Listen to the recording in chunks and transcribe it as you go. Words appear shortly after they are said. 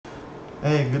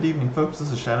Hey, good evening, folks.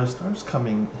 This is Shadow Stars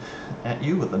coming at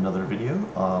you with another video.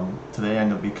 Today I'm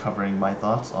going to be covering my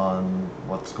thoughts on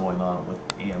what's going on with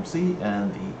AMC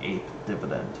and the APE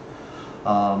dividend.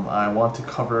 I want to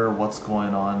cover what's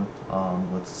going on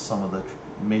with some of the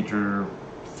major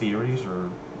theories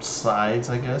or sides,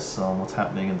 I guess, what's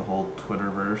happening in the whole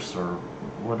Twitterverse or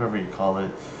whatever you call it,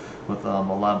 with a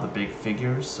lot of the big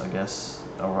figures, I guess,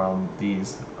 around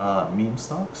these meme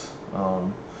stocks.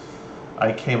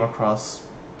 I came across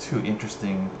two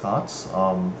interesting thoughts,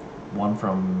 one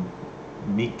from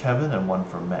Meet Kevin and one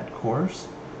from Matt Kohrs.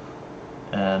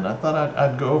 And I thought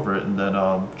I'd go over it and then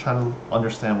try to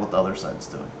understand what the other side's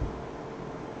doing.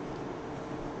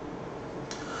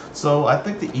 So I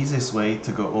think the easiest way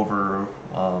to go over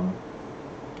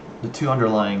the two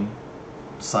underlying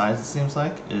sides, it seems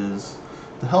like, is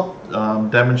to help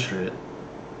demonstrate it.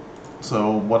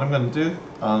 So what I'm going to do,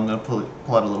 I'm going to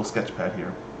pull out a little sketch pad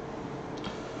here.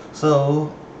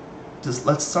 So just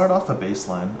let's start off a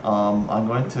baseline. I'm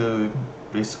going to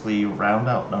basically round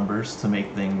out numbers to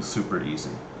make things super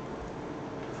easy.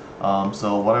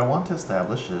 So what I want to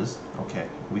establish is, okay,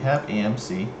 we have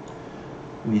AMC.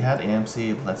 We had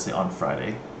AMC, let's say, on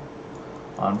Friday.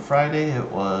 On Friday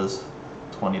it was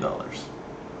 $20.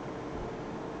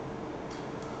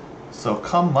 So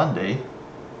come Monday,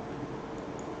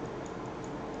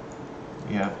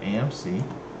 you have AMC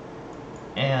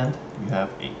and you have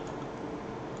APE.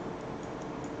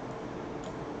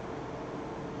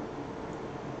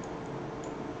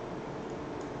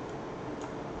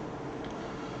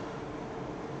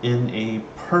 In a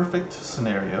perfect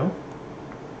scenario,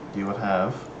 you would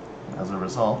have, as a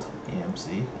result,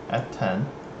 AMC at 10,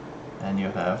 and you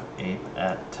have APE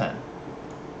at 10.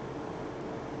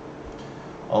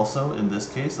 Also, in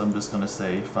this case, I'm just going to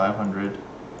say 500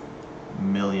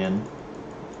 million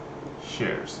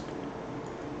shares.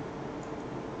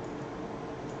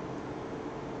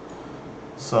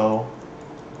 So,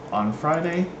 on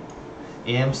Friday,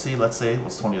 AMC, let's say,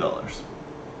 was $20,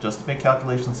 just to make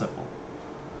calculations simple.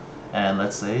 And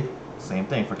let's say, same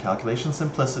thing, for calculation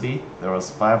simplicity, there was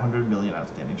 500 million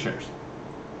outstanding shares.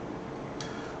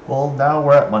 Well, now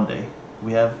we're at Monday.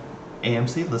 We have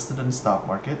AMC listed in the stock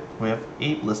market. We have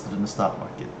APE listed in the stock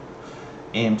market.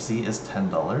 AMC is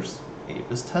 $10.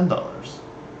 APE is $10.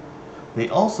 They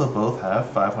also both have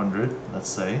 500, let's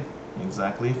say,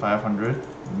 exactly 500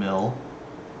 mil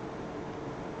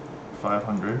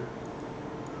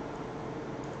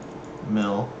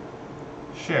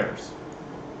shares.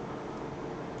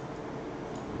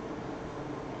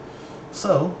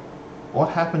 So, what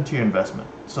happened to your investment?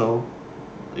 So,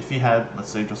 if you had, let's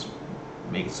say, just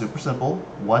make it super simple,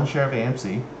 one share of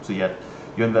AMC, so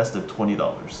you invested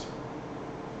 $20.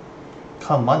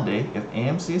 Come Monday, if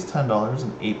AMC is $10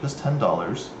 and APE is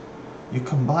 $10, you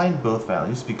combine both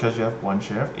values because you have one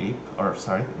share of APE,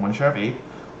 one share of APE,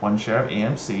 one share of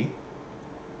AMC,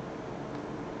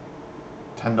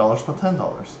 $10 plus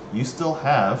 $10. You still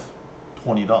have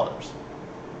 $20.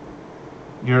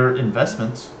 Your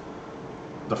investment,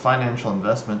 the financial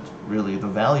investment, really, the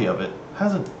value of it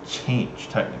hasn't changed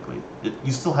technically.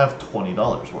 You still have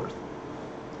 $20 worth.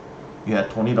 You had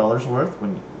 $20 worth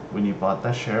when you bought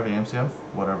that share of AMC on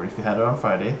whatever, if you had it on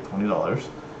Friday, $20.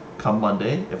 Come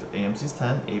Monday, if AMC is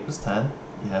 10, APE is 10,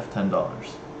 you have $10.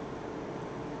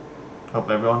 Hope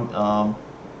everyone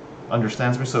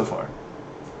understands me so far.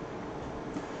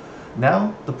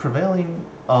 Now, the prevailing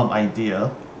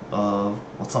idea of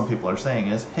what some people are saying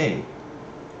is, hey,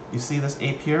 you see this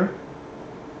APE here?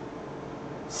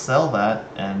 Sell that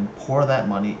and pour that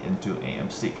money into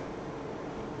AMC.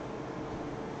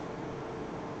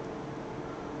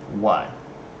 Why?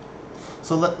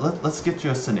 So let's get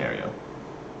you a scenario.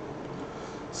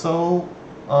 So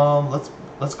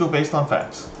let's go based on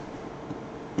facts.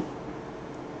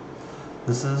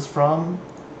 This is from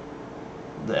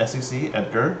the SEC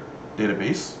Edgar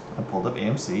database. I pulled up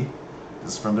AMC.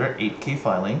 This is from their 8K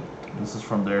filing. This is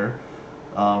from their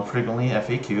frequently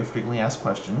FAQ, frequently asked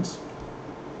questions.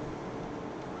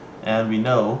 And we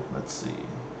know, let's see,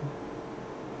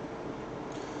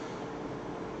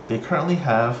 they currently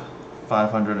have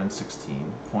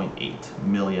 516.8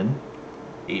 million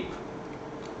APE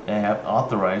and have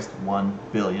authorized 1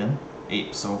 billion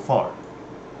APE so far.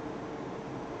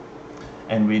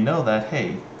 And we know that,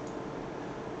 hey,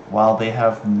 while they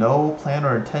have no plan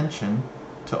or intention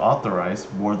to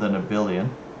authorize more than $1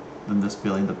 billion, than this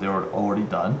billion that they were already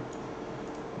done,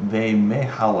 they may,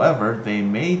 however, they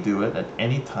may do it at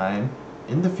any time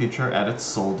in the future at its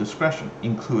sole discretion,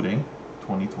 including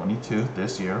 2022,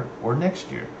 this year, or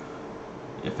next year,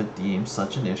 if it deems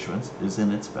such an issuance is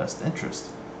in its best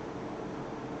interest.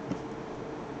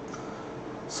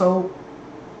 So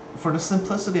for the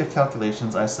simplicity of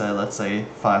calculations, I said, let's say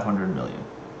 500 million.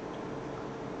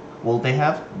 Well, they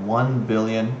have 1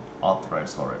 billion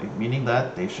authorized already, meaning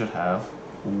that they should have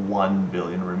 1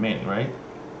 billion remaining, right?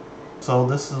 So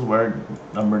this is where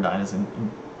number 9 is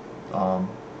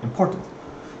important.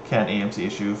 Can AMC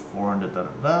issue 400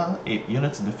 APE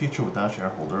units in the future without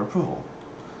shareholder approval?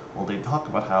 Well, they talk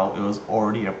about how it was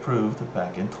already approved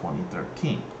back in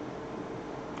 2013.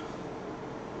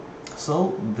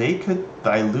 So they could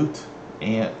dilute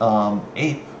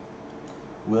APE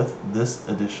with this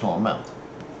additional amount.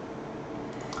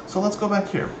 So let's go back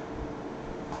here.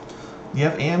 You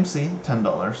have AMC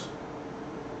 $10,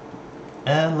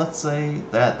 and let's say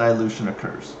that dilution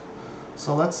occurs.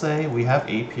 So let's say we have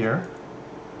APE here,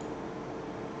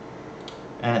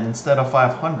 and instead of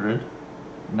 500,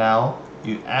 now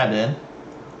you add in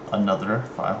another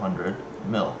 500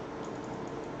 mil.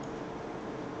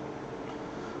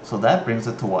 So that brings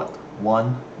it to what?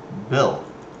 1 bill.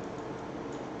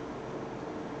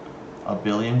 A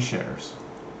billion shares.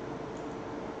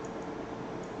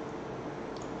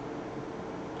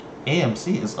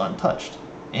 AMC is untouched.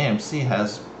 AMC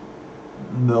has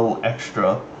no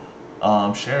extra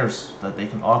shares that they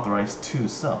can authorize to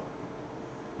sell.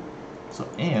 So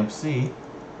AMC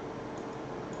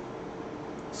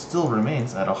still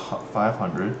remains at a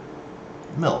 500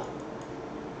 mil.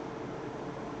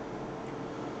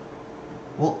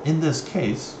 Well, in this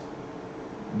case,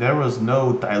 there was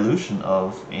no dilution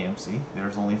of AMC.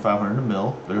 There's only 500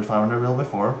 mil. There's 500 mil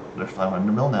before. There's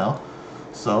 500 mil now.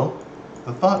 So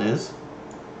the thought is,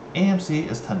 AMC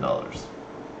is $10.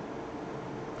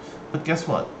 But guess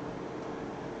what?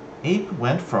 APE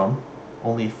went from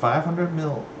only 500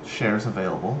 mil shares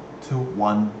available to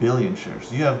 1 billion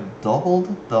shares. You have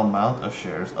doubled the amount of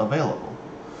shares available.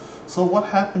 So what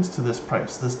happens to this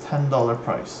price, this $10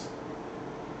 price?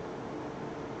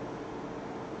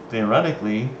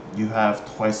 Theoretically, you have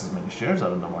twice as many shares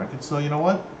out in the market, so you know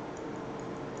what?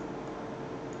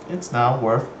 It's now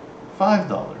worth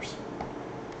 $5.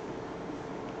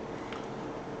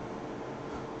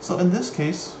 So in this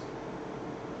case,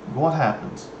 what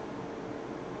happens?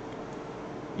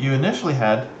 You initially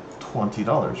had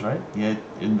 $20, right? You had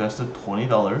invested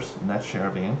 $20 in that share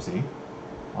of AMC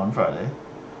on Friday.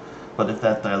 But if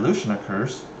that dilution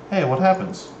occurs, hey, what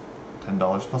happens?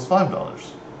 $10 plus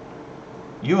 $5.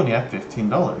 You only have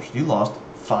 $15. You lost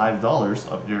 $5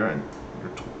 of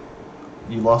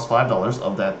you lost $5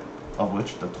 of that, of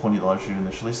which the $20 you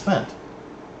initially spent.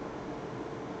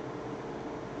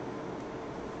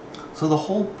 So the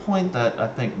whole point that I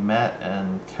think Matt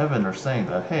and Kevin are saying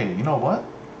that, hey, you know what?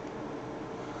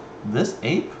 This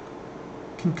APE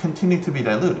can continue to be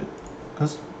diluted,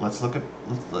 because let's look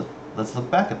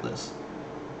back at this.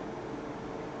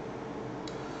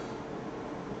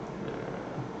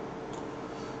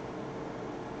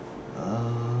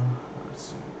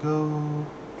 Let's go.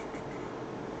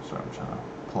 Sorry, I'm trying to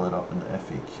pull it up in the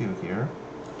FAQ here.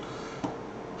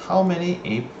 How many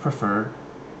APE preferred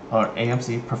or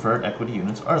AMC preferred equity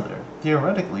units are there?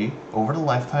 Theoretically, over the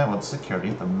lifetime of the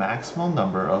security, the maximum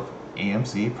number of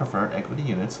AMC preferred equity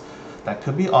units that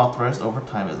could be authorized over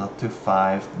time is up to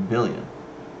 5 billion.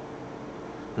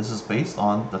 This is based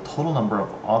on the total number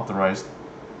of authorized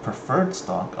preferred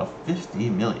stock of 50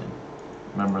 million.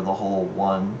 Remember the whole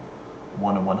 1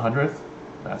 and 100th?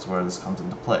 That's where this comes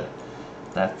into play.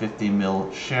 That 50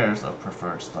 mil shares of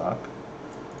preferred stock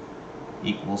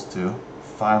equals to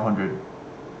 5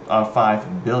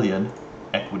 billion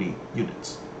equity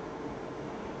units.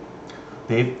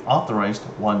 They've authorized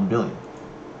 1 billion.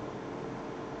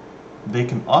 They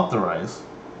can authorize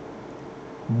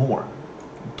more.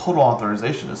 Total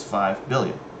authorization is 5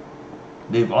 billion.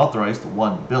 They've authorized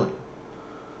 1 billion.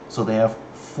 So they have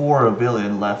 4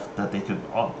 billion left that they could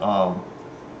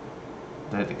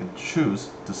choose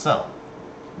to sell.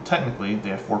 Technically, they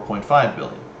have 4.5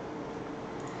 billion.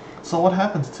 So what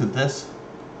happens to this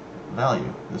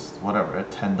value, this whatever,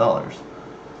 at $10?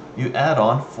 You add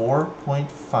on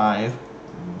 4.5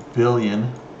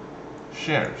 billion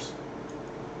shares.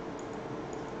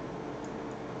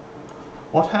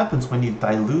 What happens when you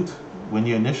dilute, when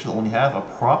you initially only have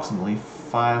approximately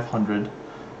 500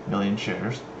 million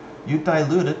shares? You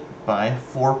dilute it by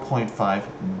 4.5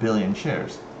 billion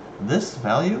shares. This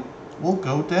value will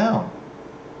go down.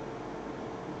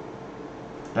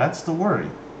 That's the worry.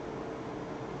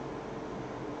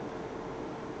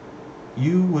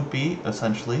 You would be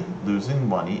essentially losing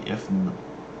money if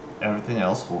everything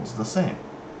else holds the same.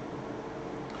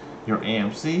 Your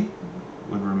AMC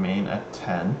would remain at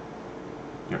 10.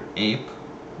 Your APE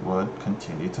would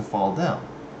continue to fall down.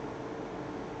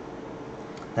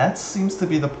 That seems to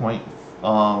be the point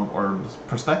or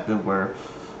perspective where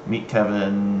Meet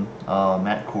Kevin,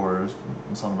 Matt Kohrs,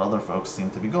 and some of the other folks seem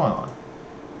to be going on.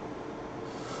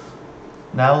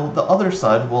 Now the other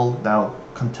side will now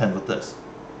contend with this.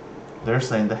 They're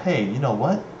saying that, hey, you know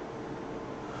what?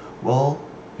 Well,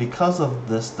 because of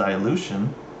this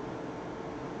dilution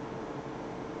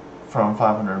from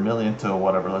 500 million to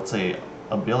whatever, let's say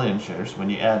a billion shares, when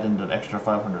you add in an extra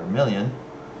 500 million,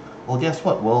 well, guess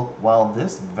what? Well, while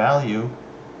this value,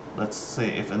 let's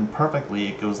say if imperfectly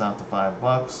it goes down to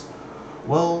 $5,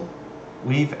 well,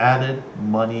 we've added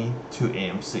money to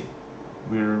AMC.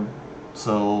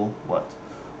 So what?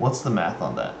 What's the math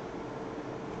on that?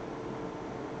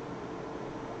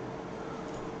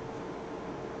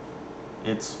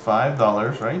 It's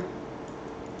 $5, right?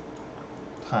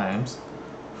 Times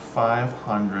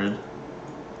 500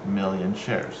 million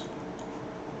shares.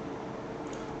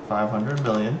 500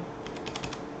 million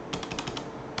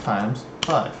times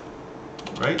 5,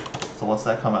 right? So what's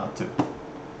that come out to?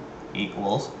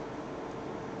 Equals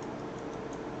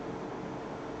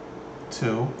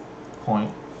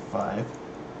 2.5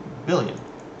 billion.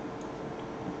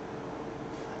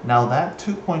 Now that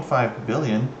 2.5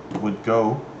 billion would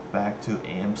go back to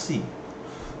AMC.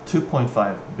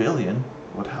 2.5 billion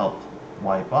would help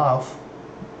wipe off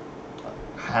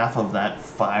half of that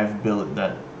 $5 billion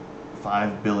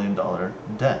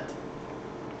debt.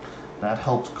 That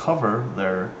helps cover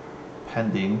their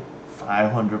pending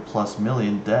 500 plus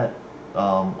million debt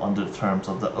under the terms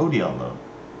of the ODL loan.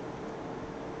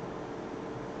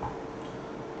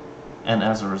 And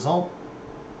as a result,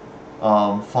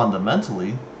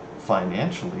 fundamentally,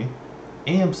 financially,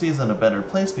 AMC is in a better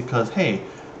place because, hey,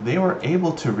 they were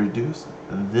able to reduce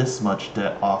this much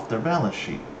debt off their balance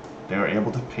sheet. They were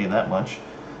able to pay that much.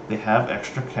 They have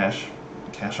extra cash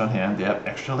on hand. They have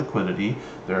extra liquidity.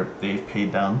 They've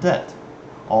paid down debt.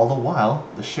 All the while,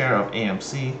 the share of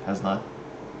AMC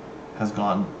has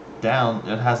gone down.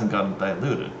 It hasn't gotten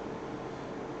diluted.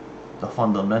 The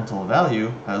fundamental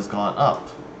value has gone up.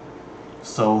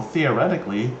 So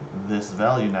theoretically, this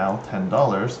value now,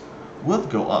 $10, would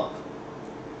go up.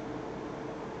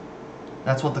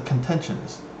 That's what the contention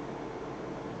is.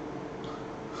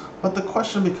 But the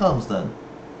question becomes then,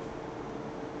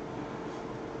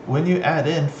 when you add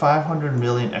in 500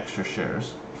 million extra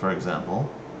shares, for example,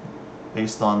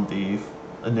 based on the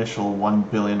initial 1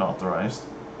 billion authorized,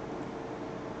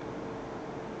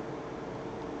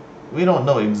 we don't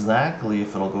know exactly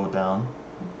if it'll go down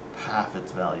half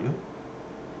its value.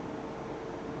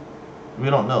 We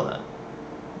don't know that.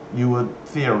 You would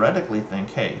theoretically think,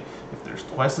 hey, if there's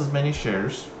twice as many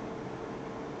shares,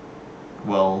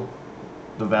 well,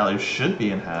 the value should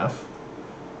be in half,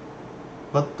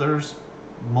 but there's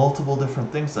multiple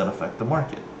different things that affect the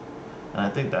market. And I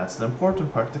think that's the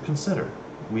important part to consider.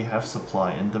 We have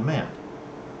supply and demand.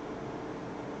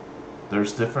 The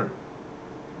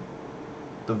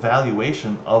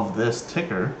valuation of this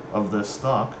ticker, of this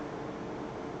stock,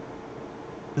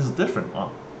 is different.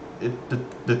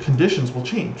 The conditions will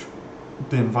change.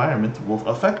 The environment will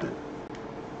affect it.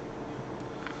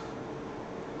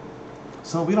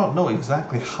 So we don't know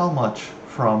exactly how much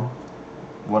from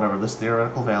whatever this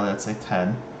theoretical value, let's say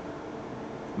 10,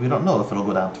 we don't know if it'll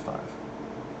go down to 5.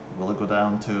 Will it go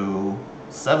down to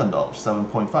 $7,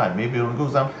 7.5? Maybe it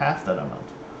goes down half that amount.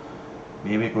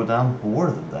 Maybe it go down more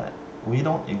than that. We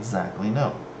don't exactly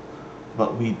know.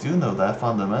 But we do know that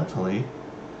fundamentally,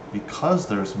 because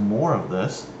there's more of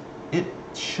this, it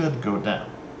should go down.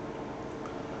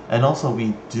 And also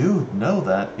we do know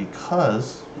that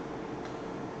because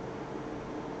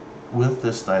with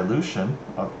this dilution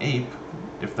of APE,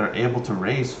 if they're able to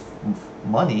raise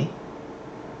money,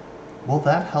 well,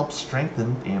 that helps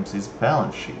strengthen AMC's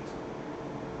balance sheet.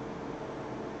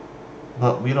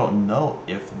 But we don't know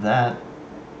if that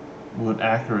would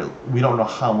we don't know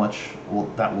how much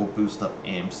that will boost up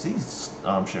AMC's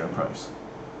share price.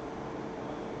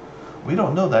 We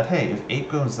don't know that, hey, if APE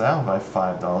goes down by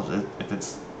 $5, if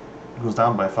it goes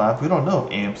down by 5, we don't know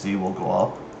if AMC will go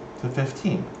up to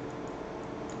 15.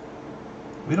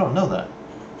 We don't know that.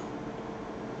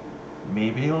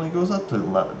 Maybe it only goes up to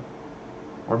 11.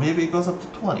 Or maybe it goes up to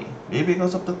 20. Maybe it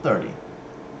goes up to 30.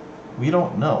 We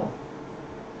don't know.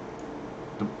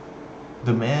 The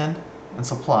demand and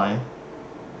supply,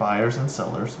 buyers and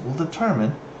sellers, will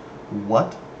determine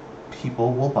what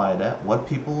people will buy it at, what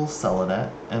people will sell it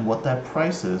at, and what that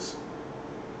price is.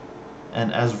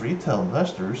 And as retail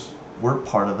investors, we're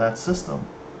part of that system.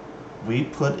 We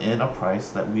put in a price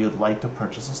that we would like to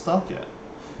purchase a stock at.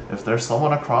 If there's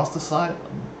someone across the side,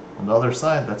 on the other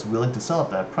side, that's willing to sell at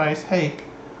that price, hey,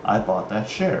 I bought that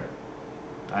share.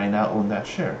 I now own that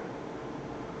share.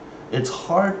 it's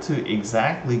hard to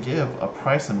exactly give a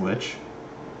price in which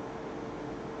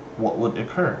what would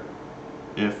occur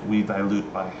if we dilute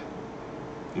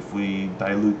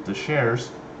the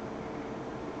shares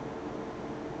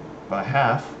by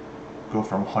half, go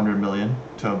from 100 million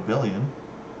to a billion.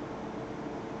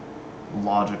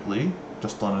 Logically,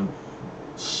 just on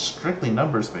a strictly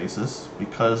numbers basis,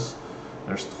 because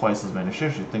there's twice as many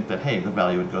shares, you'd think that, hey, the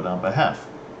value would go down by half.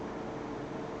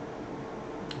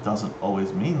 Doesn't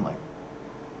always mean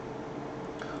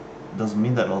doesn't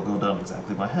mean that it'll go down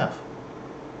exactly by half.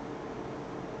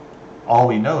 All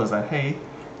we know is that, hey,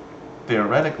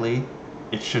 theoretically,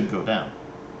 it should go down.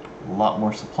 A lot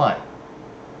more supply.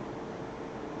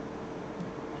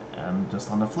 And just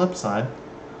on the flip side,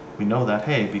 we know that,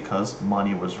 hey, because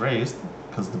money was raised,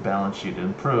 because the balance sheet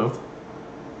improved,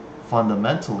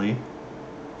 fundamentally,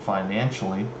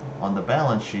 financially, on the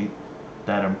balance sheet,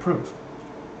 that improved.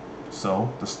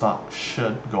 So the stock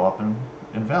should go up in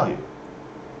value.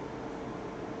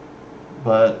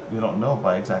 But we don't know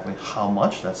by exactly how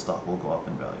much that stock will go up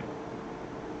in value.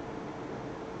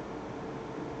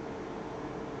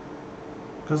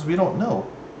 Because we don't know.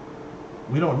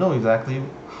 We don't know exactly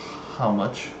how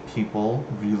much people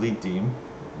really deem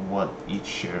what each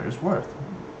share is worth.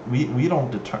 We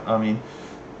don't determine, I mean,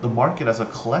 the market as a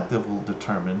collective will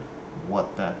determine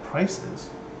what that price is.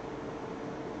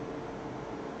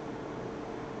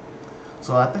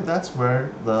 So I think that's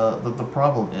where the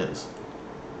problem is.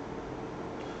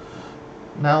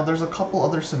 Now, there's a couple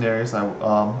other scenarios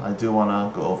I do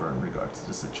want to go over in regards to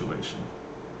the situation.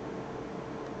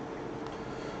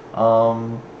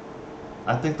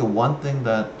 I think the one thing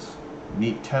that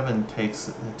Meet Kevin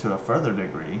takes to a further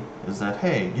degree is that,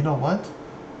 hey, you know what?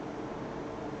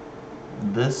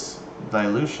 This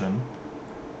dilution,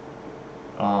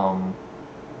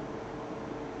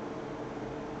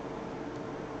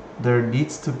 there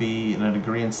needs to be an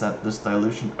agreement that this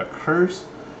dilution occurs,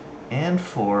 and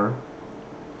for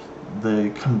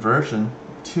the conversion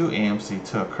to AMC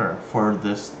to occur for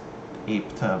this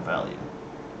APE to have value.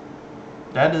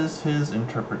 That is his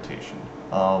interpretation.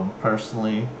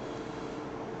 Personally,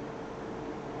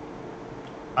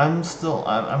 I'm still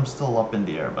up in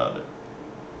the air about it.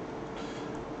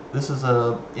 This is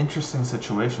a interesting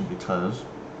situation because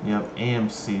you have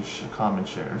AMC common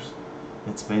shares.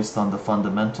 It's based on the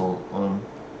fundamental,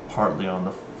 partly on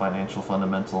the financial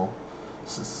fundamental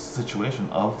situation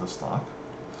of the stock.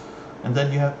 And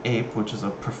then you have APE, which is a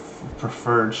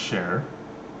preferred share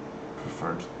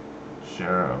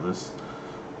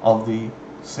of the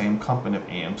same company of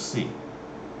AMC.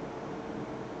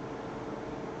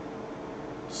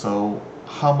 So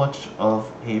how much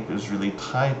of APE is really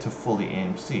tied to fully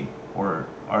AMC, or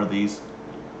are these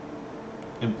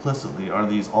implicitly, are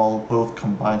these all both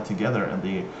combined together and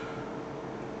they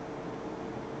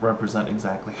represent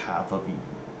exactly half of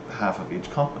each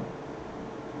company?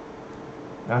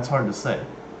 That's hard to say.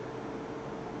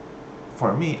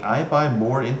 For me, I buy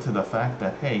more into the fact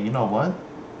that, hey, you know what?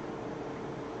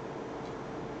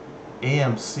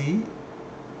 AMC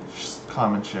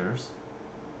common shares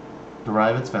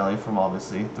derive its value from,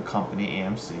 obviously, the company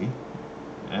AMC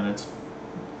and its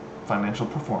financial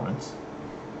performance.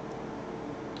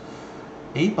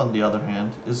 APE, on the other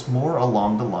hand, is more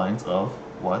along the lines of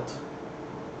what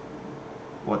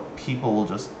people will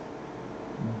just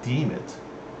deem it.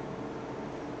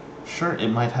 Sure, it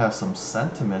might have some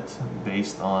sentiment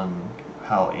based on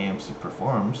how AMC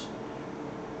performs,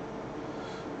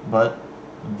 but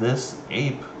this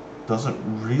APE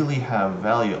doesn't really have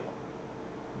value,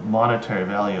 monetary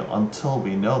value, until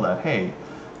we know that, hey,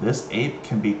 this APE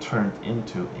can be turned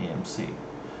into AMC.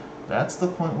 That's the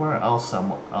point where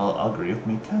I'll agree with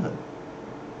Meet Kevin.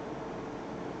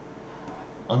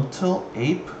 Until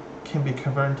APE can be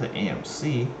converted to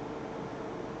AMC,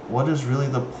 what is really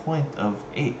the point of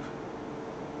APE?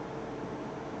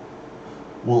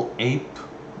 Will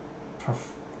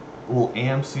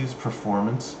AMC's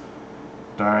performance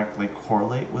directly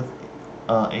correlate with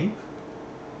APE?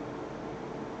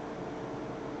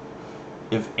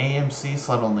 If AMC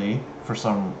suddenly, for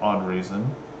some odd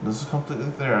reason, this is completely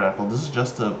theoretical, this is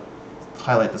just to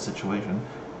highlight the situation,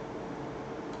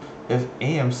 if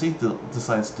AMC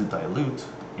decides to dilute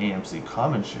AMC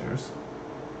common shares,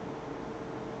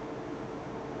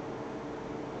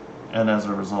 and as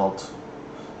a result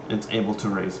it's able to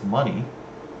raise money,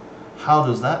 how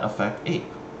does that affect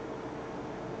APE?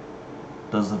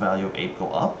 Does the value of APE go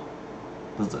up?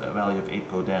 Does the value of APE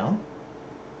go down?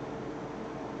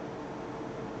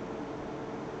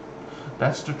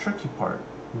 That's the tricky part.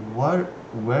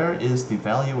 Where is the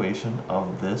valuation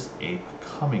of this APE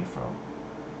coming from?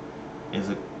 Is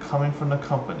it coming from the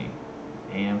company?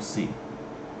 AMC?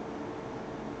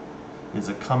 Is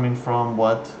it coming from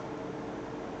what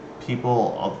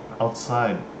people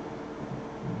outside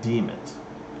deem it?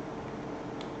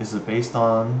 Is it based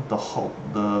on the hope,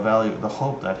 the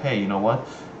hope that, hey, you know what,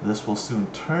 this will soon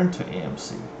turn to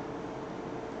AMC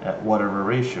at whatever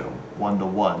ratio, 1 to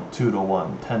 1, 2 to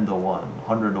 1, 10 to 1,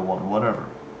 100 to 1, whatever.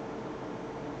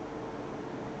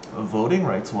 Voting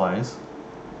rights wise,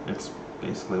 it's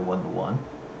basically 1 to 1.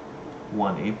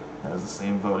 One ape has the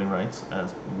same voting rights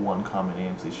as one common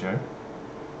AMC share.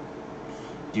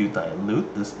 Do you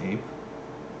dilute this ape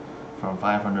from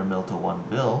 500 mil to 1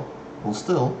 bill? Well,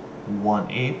 still, one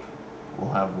ape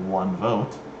will have one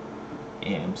vote.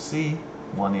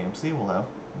 One AMC will have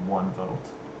one vote.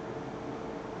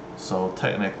 So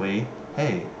technically,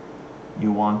 hey,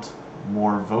 you want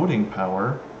more voting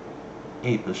power,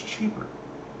 ape is cheaper.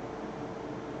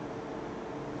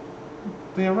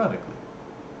 Theoretically.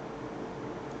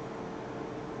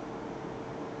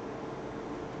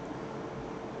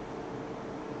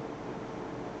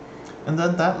 And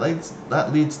then that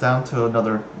leads down to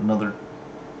another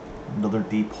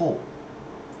deep hole.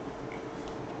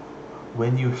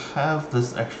 When you have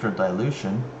this extra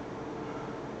dilution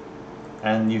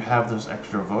and you have this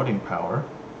extra voting power,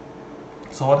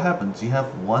 so what happens? You have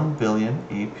 1 billion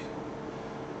ape,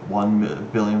 1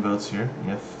 billion votes here, you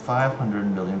have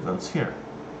 500 million votes here.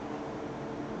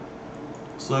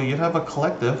 So you'd have a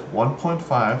collective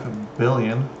 1.5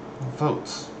 billion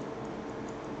votes.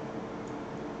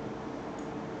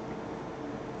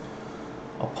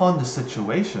 Upon this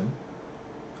situation,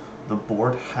 the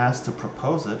board has to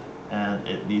propose it and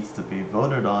it needs to be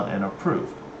voted on and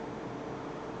approved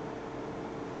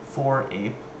for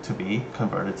APE to be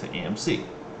converted to AMC.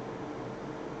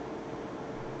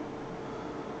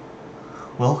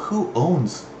 Well, who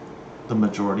owns the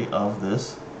majority of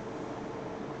these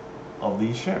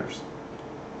shares?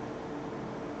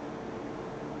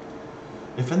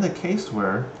 If in the case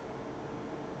where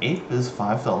APE is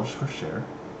 $5 per share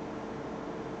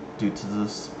due to the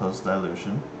supposed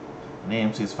dilution, and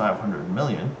AMC is 500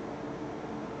 million,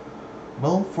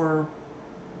 well, for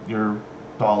your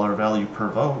dollar value per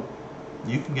vote,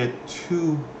 you can get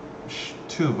two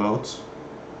votes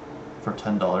for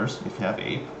 $10 if you have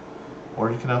APE,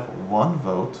 or you can have one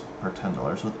vote per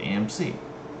 $10 with AMC.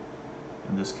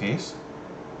 In this case,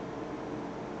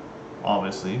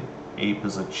 obviously, APE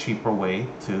is a cheaper way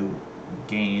to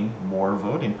gain more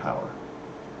voting power.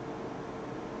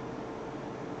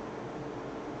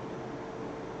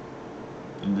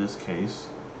 In this case,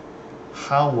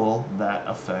 how will that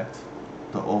affect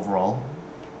the overall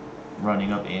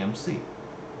running of AMC?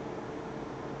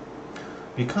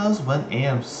 Because when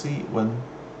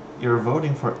you're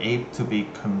voting for APE to be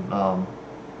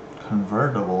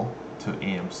convertible to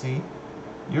AMC,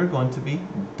 you're going to be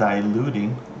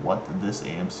diluting what this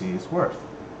AMC is worth.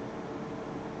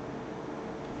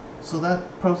 So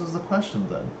that poses the question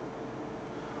then.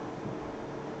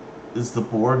 Is the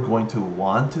board going to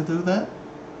want to do that?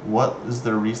 What is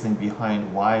their reasoning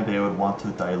behind why they would want to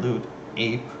dilute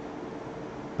APE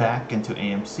back into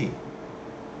AMC?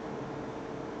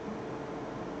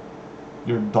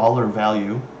 Your dollar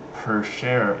value per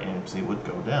share of AMC would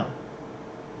go down.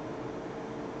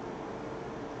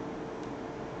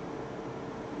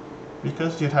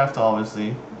 Because you'd have to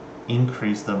obviously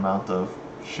increase the amount of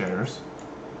shares.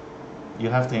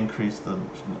 You'd have to increase the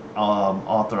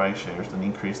authorized shares and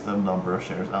increase the number of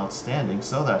shares outstanding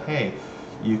so that, hey,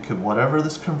 you could, whatever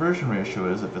this conversion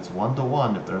ratio is, if it's 1 to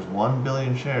 1, if there's 1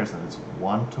 billion shares and it's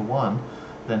 1 to 1,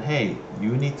 then hey,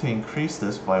 you need to increase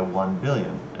this by 1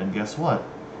 billion. And guess what?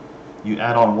 You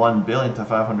add on 1 billion to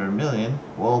 500 million,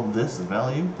 well, this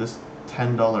value, this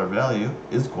 $10 value,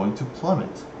 is going to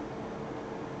plummet.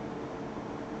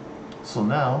 So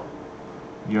now,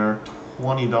 your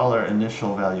 $20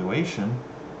 initial valuation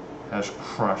has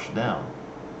crushed down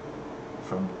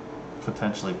from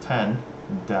potentially 10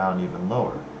 down even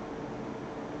lower.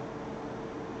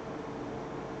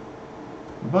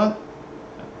 But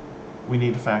we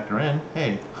need to factor in,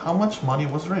 hey, how much money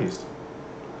was raised?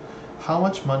 How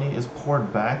much money is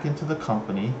poured back into the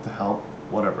company to help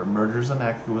whatever, mergers and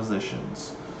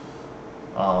acquisitions,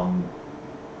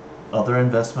 other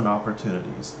investment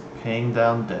opportunities, paying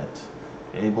down debt,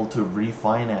 able to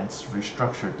refinance,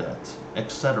 restructure debt,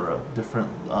 etc.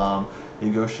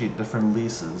 Negotiate different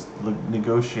leases,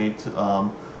 negotiate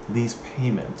lease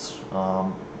payments,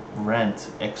 rent,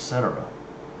 etc.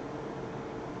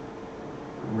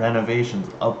 Renovations,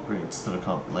 upgrades to the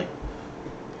company. Like,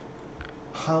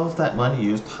 how is that money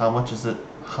used? How much is it?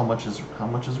 How much is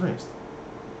raised?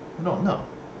 We don't know.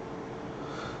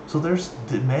 So there's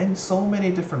so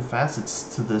many different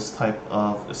facets to this type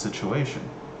of situation.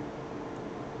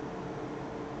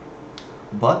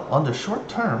 But on the short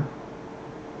term,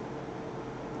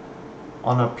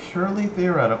 on a purely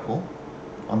theoretical,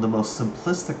 on the most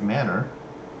simplistic manner,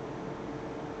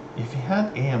 if you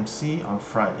had AMC on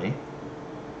Friday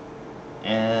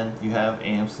and you have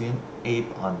AMC and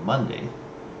APE on Monday,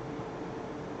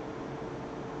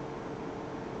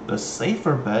 the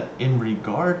safer bet in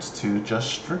regards to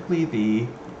just strictly the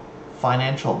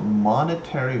financial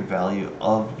monetary value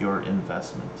of your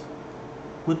investment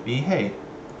would be, hey,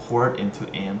 pour it into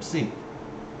AMC.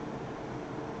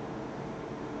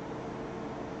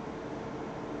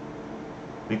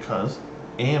 Because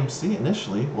AMC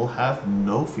initially will have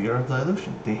no fear of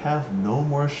dilution. They have no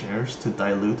more shares to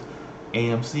dilute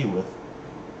AMC with.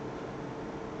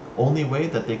 Only way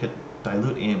that they could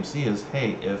dilute AMC is,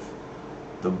 hey, if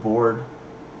the board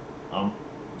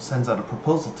sends out a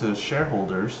proposal to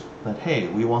shareholders that, hey,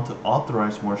 we want to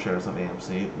authorize more shares of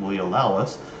AMC, will you allow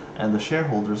us? And the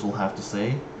shareholders will have to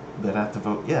say, they'd have to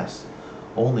vote yes.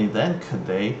 Only then could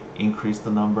they increase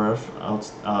the number of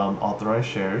authorized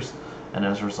shares, and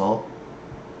as a result,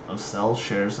 sell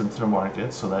shares into the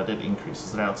market so that it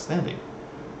increases their outstanding.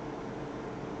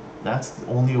 That's the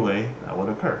only way that would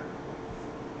occur.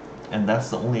 And that's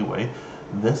the only way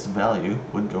this value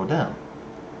would go down.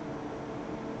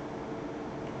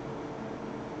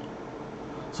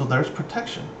 So there's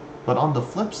protection. But on the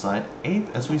flip side,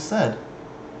 APE, as we said,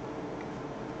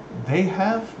 they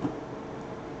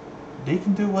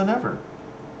can do whatever.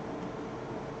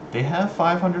 They have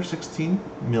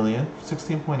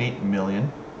 16.8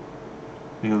 million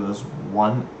because there's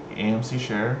one AMC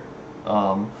share.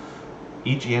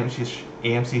 Each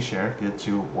AMC share gets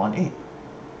you 1 APE.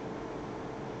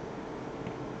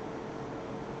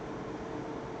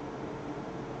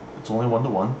 It's only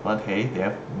 1-to-1, but hey, they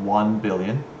have 1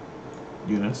 billion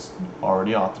units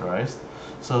already authorized,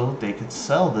 so they could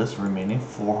sell this remaining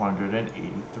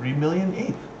 483 million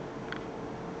APE.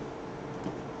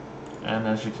 And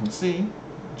as you can see,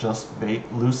 just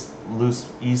loose,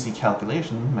 easy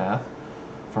calculation math,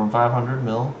 from 500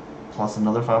 mil plus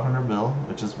another 500 mil,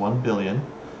 which is 1 billion,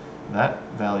 that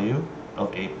value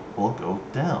of APE will go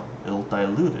down. It'll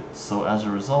dilute it. So as a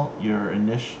result, your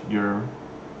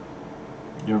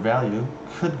value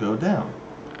could go down.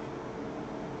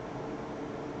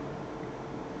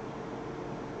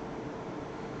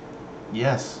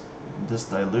 Yes, this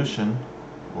dilution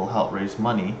will help raise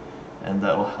money, and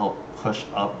that will help push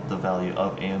up the value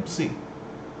of AMC.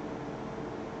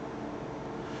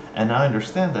 And I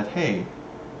understand that, hey,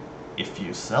 if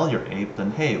you sell your APE,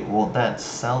 then hey, will that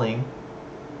selling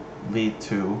lead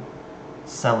to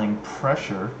selling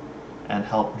pressure and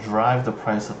help drive the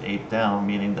price of APE down,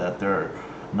 meaning that they're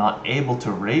not able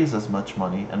to raise as much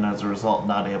money and as a result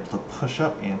not able to push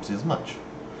up AMC as much.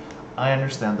 I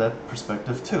understand that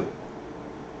perspective too.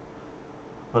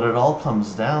 But it all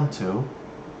comes down to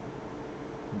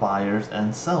buyers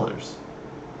and sellers.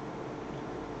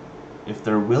 If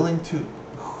they're willing to,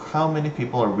 how many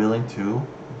people are willing to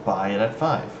buy it at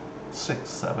 $5, $6,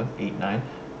 $7, $8, $9,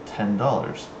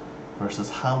 $10 versus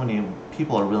how many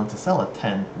people are willing to sell at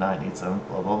 10, 9, 8, 7,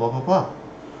 blah, blah, blah, blah, blah.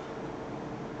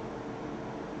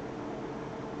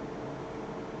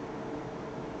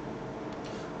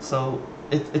 So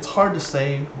it's hard to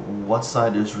say what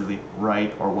side is really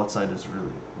right or what side is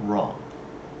really wrong.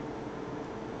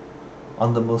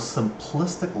 On the most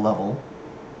simplistic level,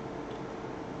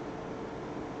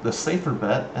 the safer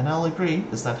bet, and I'll agree,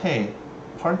 is that, hey,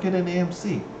 park it in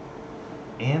AMC.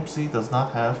 AMC does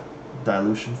not have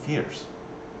dilution fears.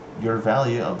 Your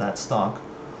value of that stock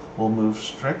will move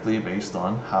strictly based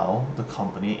on how the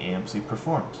company AMC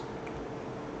performs.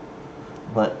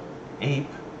 But APE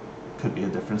could be a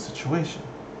different situation.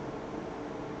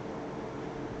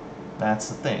 That's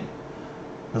the thing.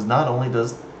 Because not only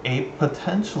does APE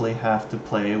potentially have to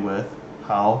play with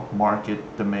how market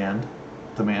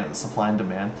supply and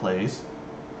demand plays,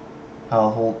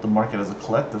 how the market as a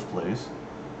collective plays,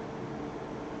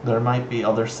 there might be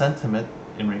other sentiment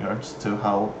in regards to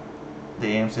how the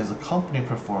AMC as a company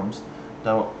performs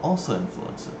that will also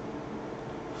influence it.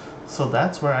 So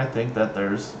that's where I think that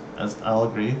there's, as I'll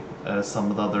agree, as some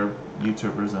of the other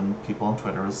YouTubers and people on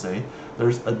Twitter will say,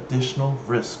 there's additional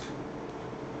risk.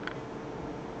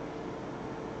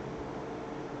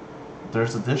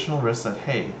 There's additional risk that,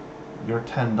 hey, your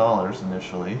 $10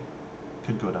 initially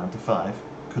could go down to 5,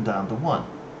 could down to 1.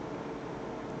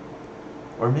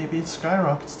 Or maybe it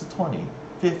skyrockets to 20,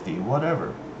 50,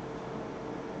 whatever.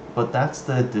 But that's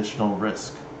the additional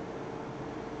risk.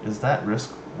 Is that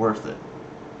risk worth it?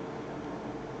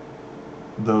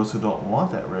 Those who don't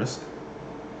want that risk,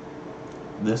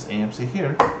 this AMC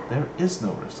here, there is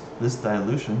no risk. This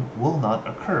dilution will not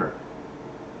occur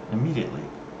immediately.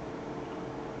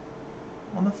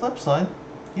 On the flip side,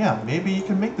 yeah, maybe you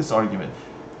can make this argument.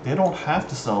 They don't have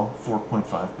to sell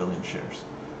 4.5 billion shares.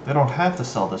 They don't have to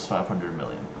sell this 500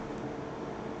 million.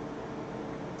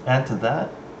 And to that,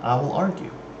 I will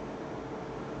argue.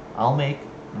 I'll make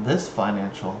this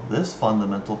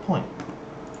fundamental point.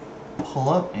 Pull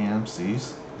up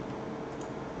AMC's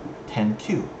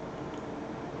 10Q.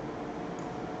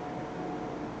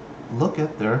 Look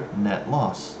at their net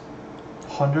loss.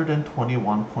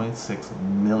 121.6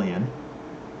 million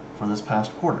for this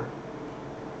past quarter.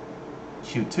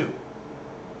 Q2.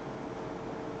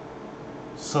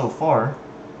 So far,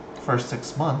 first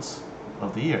 6 months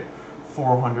of the year,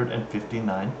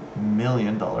 $459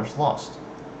 million lost.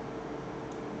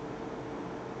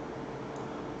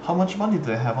 How much money do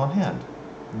they have on hand?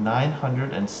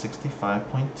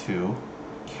 965.2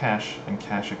 cash and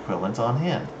cash equivalents on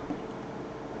hand.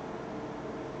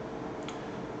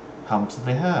 How much did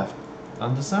they have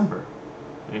on December?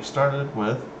 They started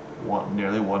with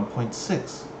nearly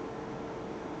 1.6.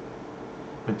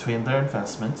 Between their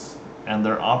investments and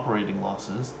their operating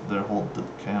losses,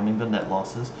 counting the net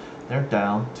losses, they're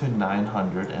down to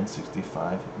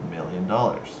 $965 million.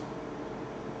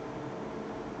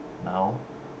 Now,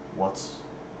 what's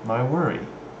my worry?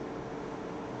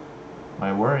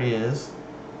 My worry is,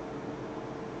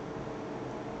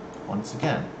 once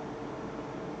again,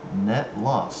 net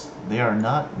loss. They are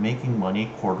not making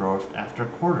money quarter after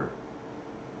quarter.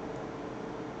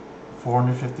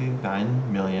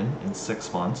 459 million in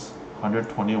 6 months,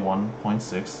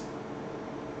 121.6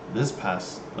 this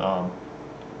past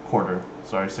quarter,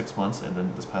 6 months, and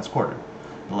then this past quarter,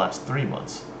 the last 3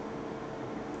 months.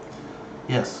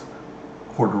 Yes,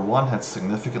 quarter 1 had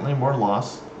significantly more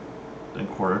loss than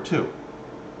quarter 2.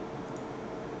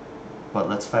 But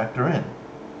let's factor in,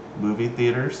 movie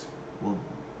theaters will,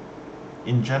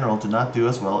 in general, do not do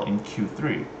as well in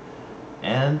Q3.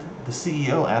 And the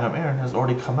CEO, Adam Aron, has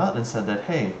already come out and said that,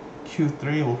 hey,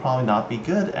 Q3 will probably not be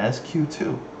good as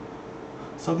Q2.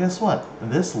 So guess what?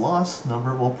 This loss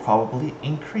number will probably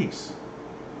increase.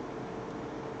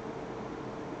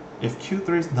 If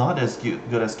Q3 is not as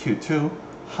good as Q2,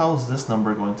 how is this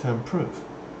number going to improve?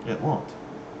 It won't.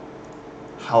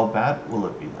 How bad will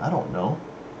it be? I don't know.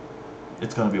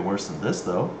 It's going to be worse than this,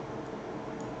 though.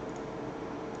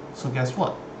 So guess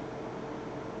what?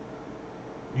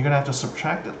 You're going to have to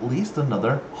subtract at least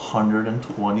another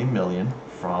 120 million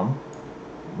from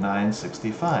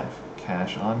 965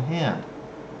 cash on hand.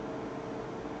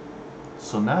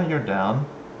 So now you're down,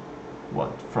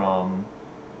 so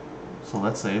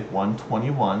let's say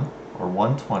 121 or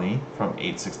 120 from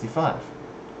 865.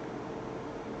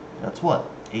 That's what?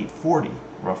 840,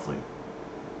 roughly.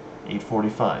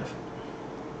 845.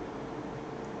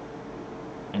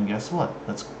 And guess what?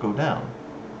 Let's go down.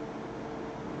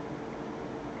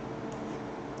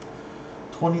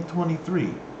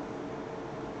 2023.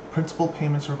 Principal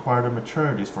payments required of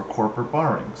maturities for corporate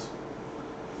borrowings.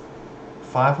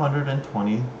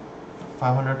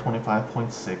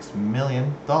 $525.6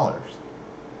 million.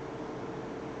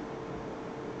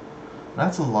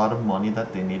 That's a lot of money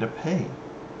that they need to pay.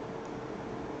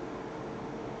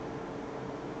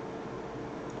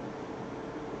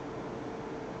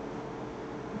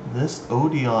 This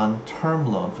Odeon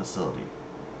term loan facility,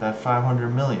 that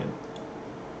 $500 million,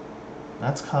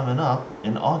 that's coming up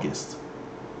in August.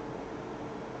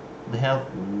 They have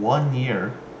 1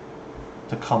 year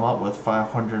to come up with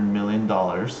 $500 million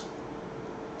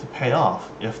to pay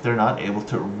off if they're not able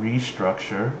to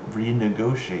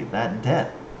renegotiate that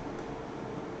debt.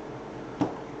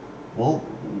 Well,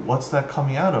 what's that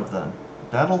coming out of then?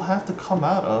 That'll have to come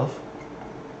out of,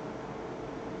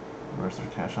 where's their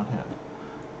cash on hand?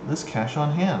 This cash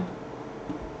on hand.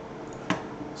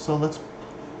 So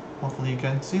hopefully you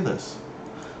can see this.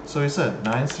 So he said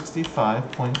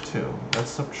 965.2.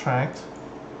 Let's subtract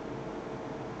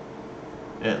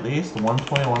at least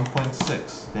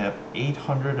 121.6. They have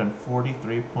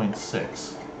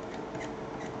 843.6.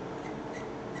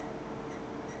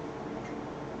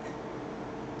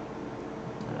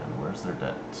 And where's their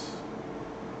debt?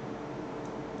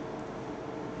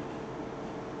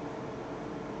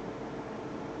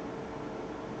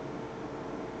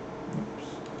 Oops.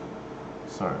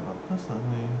 Sorry about this.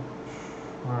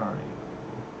 Where are you?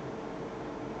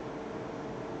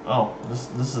 Oh, this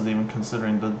isn't even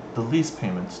considering the lease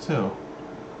payments too.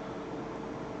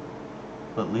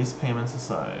 But lease payments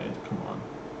aside, come on.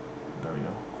 There we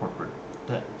go. Corporate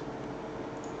debt.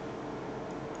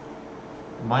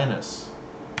 Minus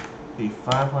the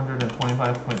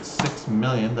 $525.6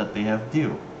 million that they have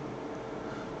due.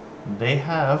 They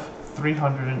have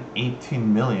 $318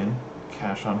 million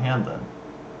cash on hand then.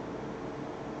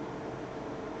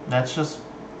 That's just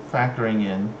factoring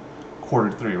in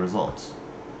Q3 results.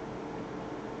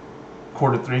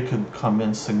 Q3 could come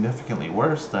in significantly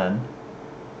worse than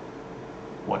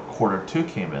what Q2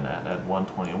 came in at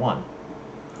 121.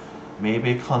 Maybe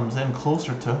it comes in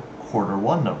closer to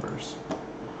Q1 numbers.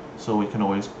 So we can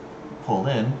always pull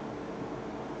in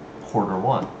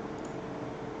Q1.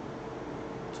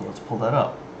 So let's pull that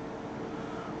up.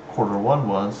 Q1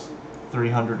 was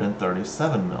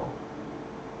 337 mil.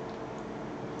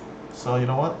 So you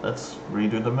know what? Let's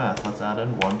redo the math. Let's add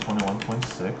in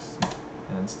 121.6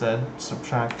 and instead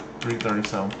subtract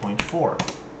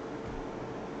 337.4.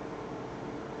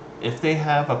 If they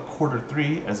have a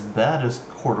Q3 as bad as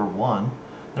Q1,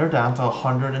 they're down to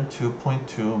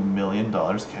 $102.2 million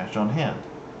cash on hand.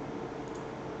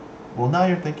 Well, now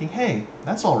you're thinking, hey,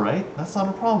 that's all right. That's not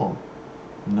a problem.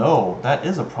 No, that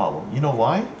is a problem. You know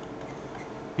why?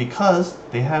 Because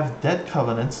they have debt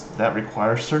covenants that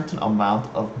require a certain amount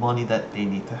of money that they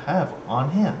need to have on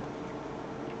hand.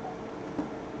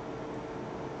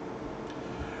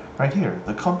 Right here,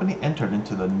 the company entered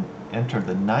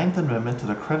the Ninth Amendment to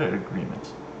the credit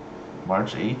agreement,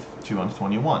 March 8,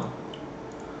 2021.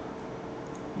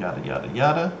 Yada yada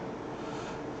yada.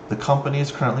 The company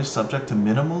is currently subject to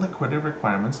minimal liquidity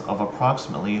requirements of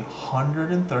approximately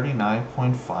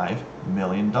 $139.5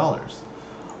 million,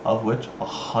 of which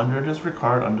 $100 is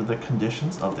required under the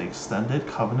conditions of the extended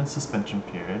covenant suspension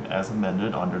period as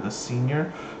amended under the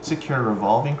senior secured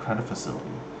revolving credit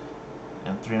facility,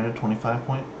 and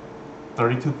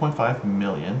 $332.5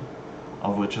 million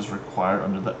of which is required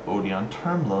under the Odeon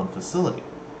term loan facility.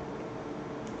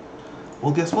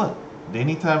 Well, guess what? They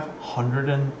need to have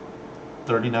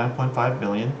 $139.5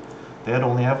 million. They'd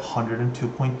only have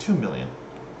 $102.2 million.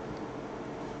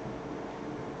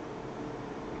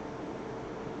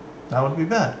 That would be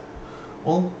bad.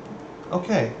 Well,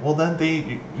 okay. Well, then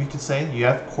we could say you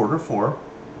have Q4,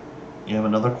 you have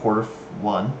another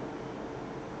Q1,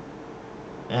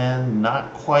 and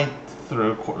not quite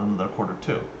through another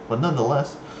Q2. But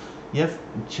nonetheless, you have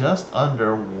just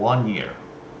under 1 year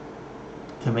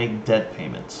to make debt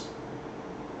payments,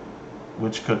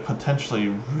 which could potentially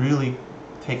really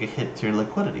take a hit to your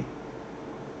liquidity.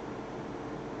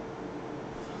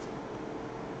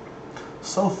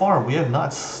 So far, we have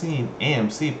not seen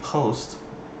AMC post-COVID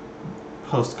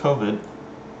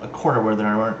a quarter where they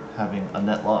weren't having a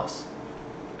net loss.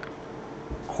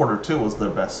 Q2 was their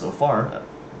best so far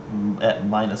at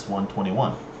minus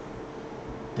 121.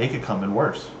 They could come in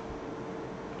worse.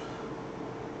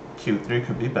 Q3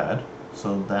 could be bad,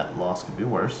 so that loss could be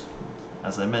worse.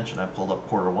 As I mentioned, I pulled up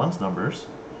Q1's numbers,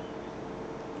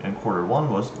 and Q1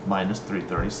 was minus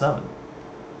 337.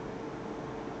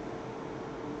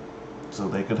 So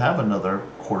they could have another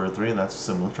Q3 that's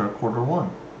similar to a Q1.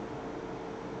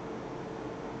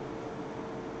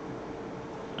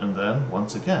 And then,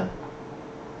 once again,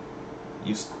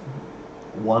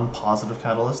 one positive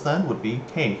catalyst then would be,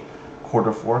 hey,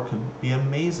 Q4 could be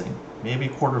amazing. Maybe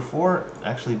Q4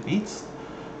 actually beats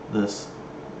this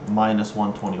minus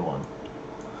 121.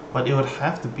 But it would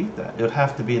have to beat that. It would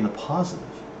have to be in the positive.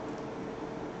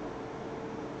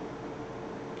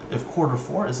 If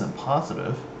Q4 isn't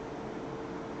positive,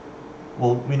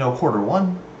 well, we know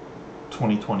Q1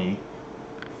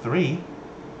 2023,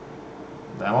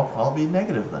 that'll probably be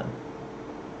negative then.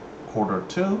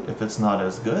 Q2, if it's not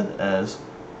as good as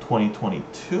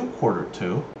 2022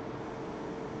 Q2,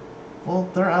 well,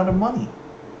 they're out of money.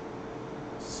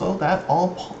 So that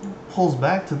all pulls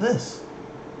back to this.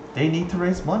 They need to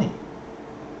raise money.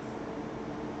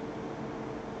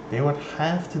 They would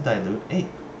have to dilute APE.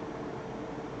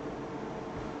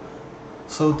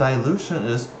 So dilution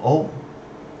is,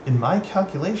 in my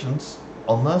calculations,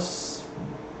 unless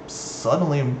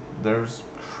suddenly there's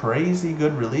crazy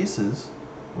good releases,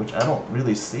 which I don't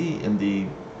really see in the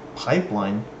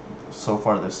pipeline so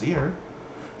far this year.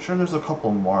 Sure, there's a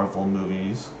couple Marvel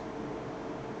movies,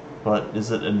 but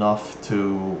is it enough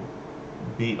to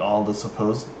beat all the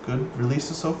supposed good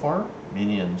releases so far?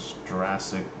 Minions,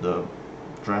 Jurassic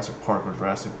Park or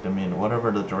Jurassic Dominion,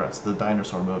 whatever the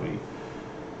dinosaur movie.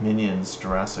 Minions,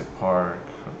 Jurassic Park,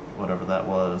 whatever that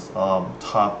was,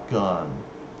 Top Gun,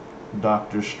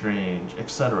 Doctor Strange,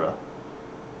 etc.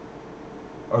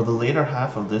 Or the later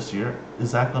half of this year,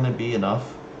 is that going to be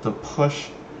enough to push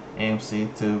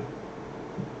AMC to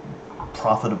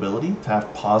profitability, to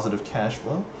have positive cash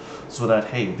flow, so that,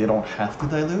 hey, they don't have to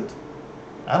dilute?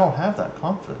 I don't have that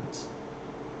confidence.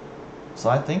 So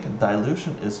I think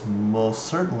dilution is most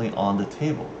certainly on the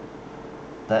table.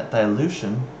 That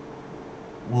dilution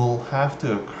will have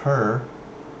to occur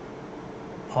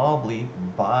probably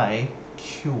by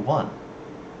Q1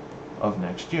 of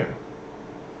next year.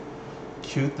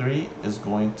 Q3 is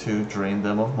going to drain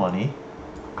them of money.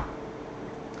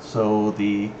 So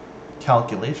the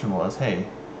calculation was, hey,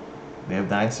 they have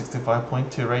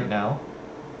 965.2 right now.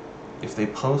 If they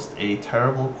post a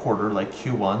terrible quarter like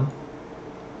Q1,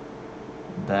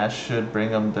 that should bring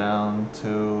them down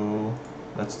to,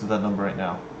 let's do that number right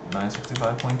now,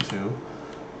 965.2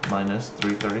 minus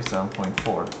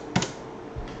 337.4.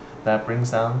 That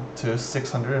brings down to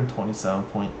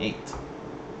 627.8.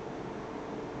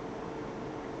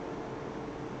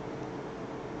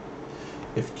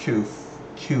 If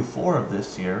Q4 of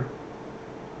this year,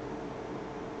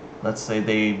 let's say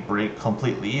they break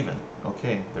completely even,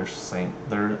 okay,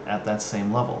 they're at that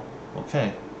same level,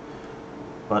 okay.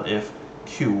 But if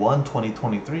Q1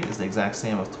 2023 is the exact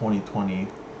same as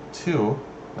 2022,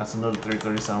 that's another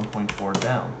 337.4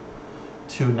 down,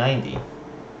 290.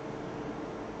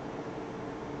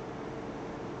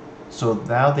 So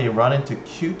now they run into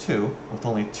Q2 with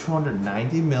only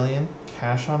 290 million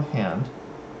cash on hand,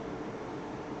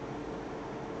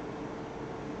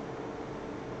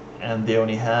 and they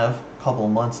only have a couple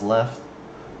months left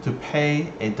to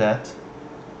pay a debt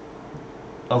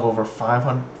of over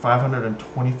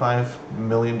 $525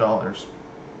 million.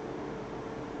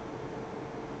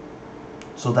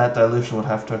 So that dilution would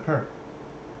have to occur.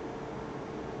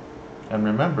 And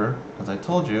remember, as I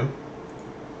told you,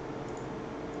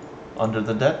 under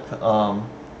the debt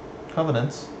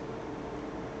covenants,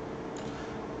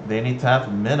 they need to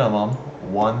have minimum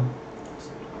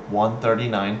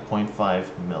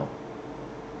 139.5 mil.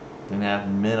 They need to have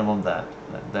minimum that.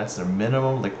 That's their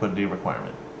minimum liquidity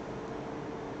requirement.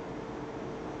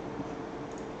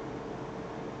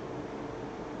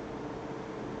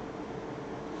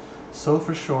 So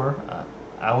for sure,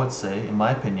 I would say, in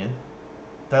my opinion,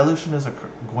 dilution is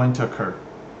going to occur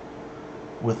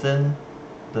within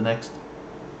the next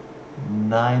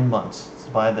 9 months.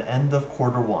 So by the end of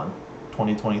Q1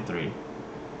 2023,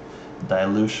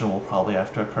 dilution will probably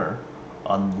have to occur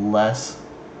unless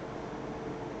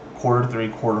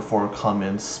Q3, Q4 come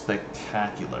in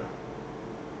spectacular.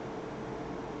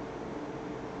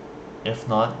 If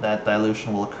not, that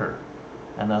dilution will occur,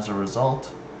 and as a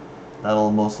result,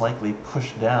 that'll most likely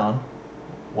push down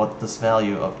what this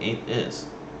value of APE is.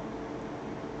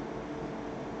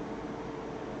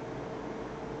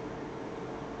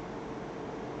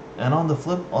 And on the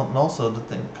flip, and also the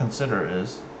thing to consider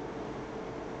is,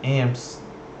 AMC,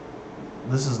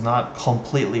 this is not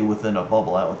completely within a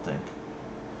bubble, I would think.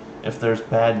 If there's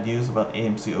bad news about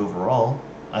AMC overall,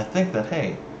 I think that,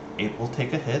 hey, APE will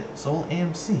take a hit, so will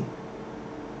AMC.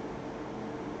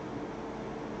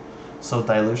 So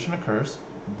dilution occurs,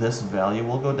 this value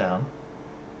will go down.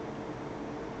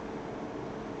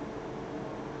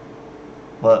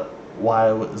 But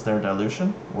why is there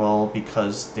dilution? Well,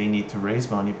 because they need to raise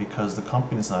money because the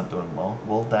company's not doing well.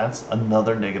 Well, that's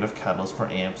another negative catalyst for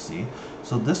AMC,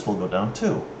 so this will go down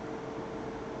too.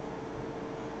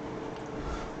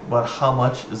 But how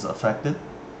much is affected?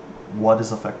 What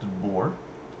is affected more?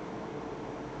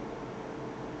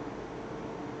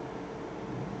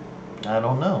 I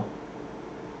don't know.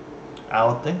 I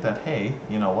would think that, hey,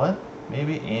 you know what?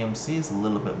 Maybe AMC is a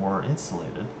little bit more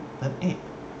insulated than APE.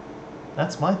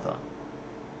 That's my thought.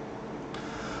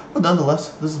 But nonetheless,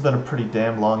 this has been a pretty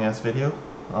damn long ass video.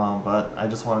 But I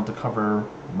just wanted to cover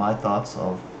my thoughts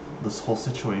of this whole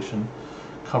situation,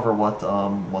 cover what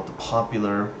the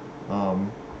popular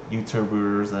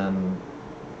YouTubers and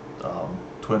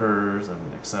Twitters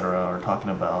and etc. are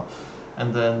talking about,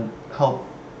 and then help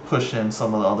push in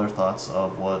some of the other thoughts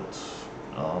of what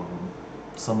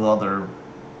some of the other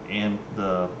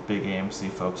the big AMC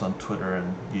folks on Twitter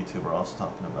and YouTube are also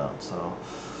talking about. So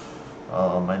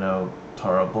I know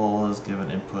TaraBull has given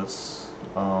inputs,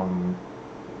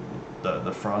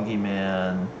 the Froggy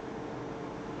Man,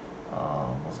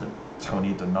 was it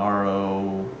Tony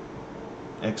Denaro,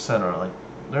 etc. Like,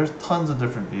 there's tons of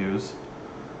different views,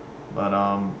 but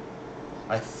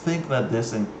I think that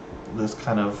this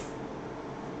kind of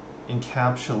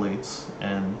encapsulates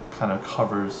and kind of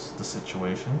covers the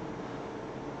situation.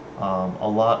 A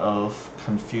lot of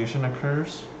confusion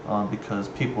occurs because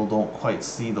people don't quite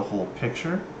see the whole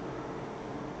picture.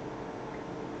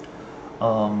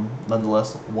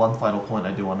 Nonetheless, one final point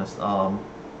I do want to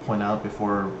point out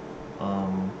before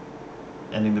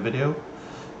ending the video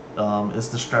is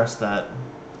the stress that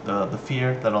the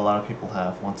fear that a lot of people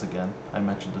have. Once again, I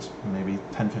mentioned this maybe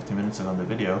 10-15 minutes ago in the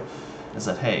video, is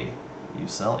that, hey, you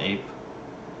sell APE,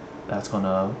 That's going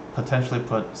to potentially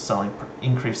put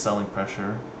increased selling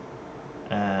pressure,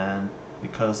 and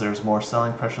because there's more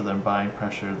selling pressure than buying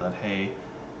pressure, that hey,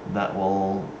 that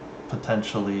will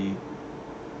potentially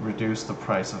reduce the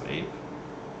price of APE.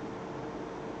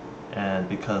 And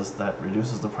because that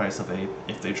reduces the price of APE,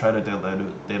 if they try to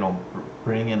dilute, they don't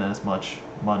bring in as much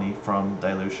money from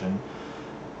dilution,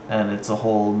 and it's a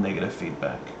whole negative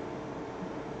feedback.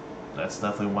 That's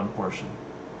definitely one portion.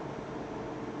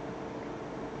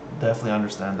 Definitely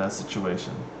understand that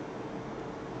situation.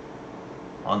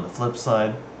 On the flip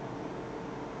side,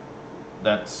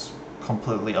 that's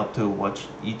completely up to what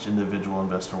each individual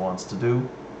investor wants to do.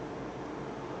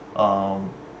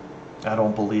 I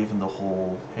don't believe in the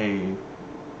whole, hey,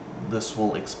 this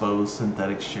will expose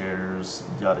synthetic shares,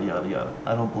 yada yada yada.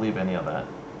 I don't believe any of that.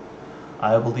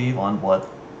 I believe on what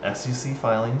SEC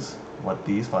filings, what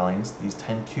these filings, these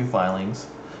 10Q filings,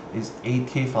 these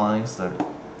 8K filings that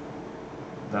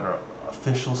are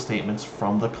official statements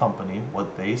from the company,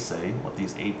 what they say, what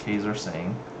these 8Ks are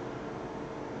saying.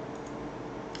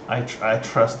 I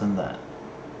trust in that.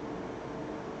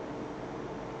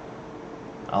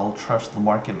 I'll trust the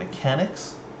market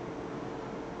mechanics.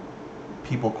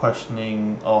 People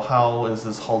questioning, oh, how is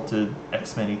this halted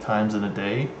X many times in a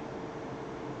day?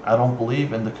 I don't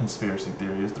believe in the conspiracy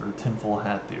theories, the tinfoil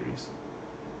hat theories.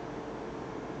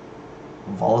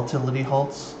 Volatility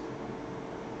halts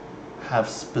have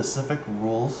specific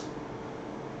rules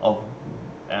of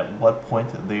at what point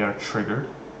they are triggered.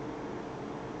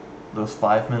 Those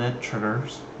 5-minute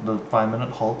triggers, the 5-minute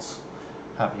halts,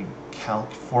 have a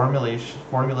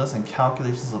formulas and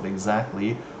calculations of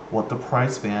exactly what the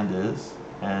price band is,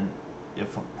 and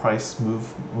if a price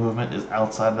movement is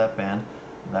outside that band,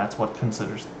 that's what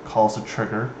calls a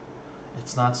trigger.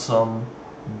 It's not some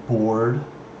board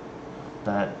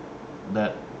that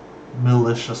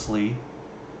maliciously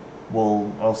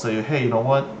I'll say, hey, you know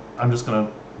what? I'm just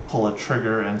gonna pull a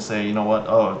trigger and say, you know what?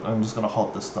 Oh, I'm just gonna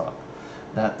halt this stock.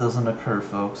 That doesn't occur,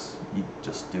 folks. You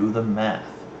just do the math.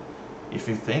 If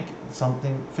you think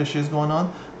something fishy is going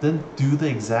on, then do the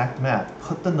exact math.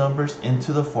 Put the numbers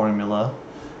into the formula,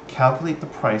 calculate the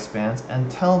price bands, and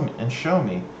tell me and show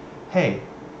me, hey,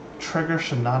 trigger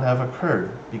should not have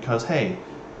occurred because hey,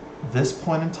 this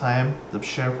point in time the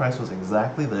share price was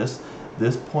exactly this.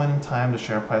 This point in time the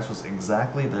share price was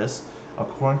exactly this.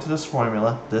 According to this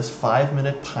formula, this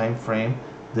 5-minute time frame,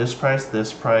 this price,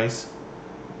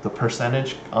 the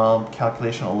percentage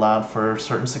calculation allowed for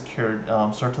certain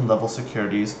level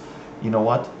securities. You know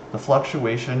what? The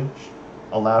fluctuation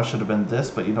allowed should have been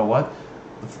this, but you know what?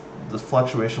 The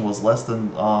fluctuation was less than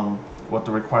what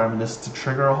the requirement is to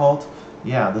trigger a halt.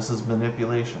 Yeah, this is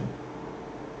manipulation.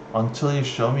 Until you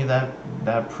show me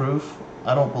that proof,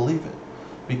 I don't believe it.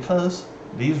 Because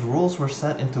these rules were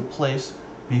set into place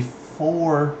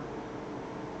before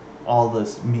all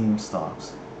this meme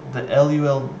stocks. The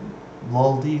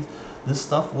LULD, this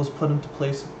stuff was put into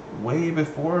place way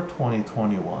before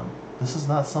 2021. This is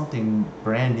not something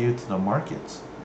brand new to the markets.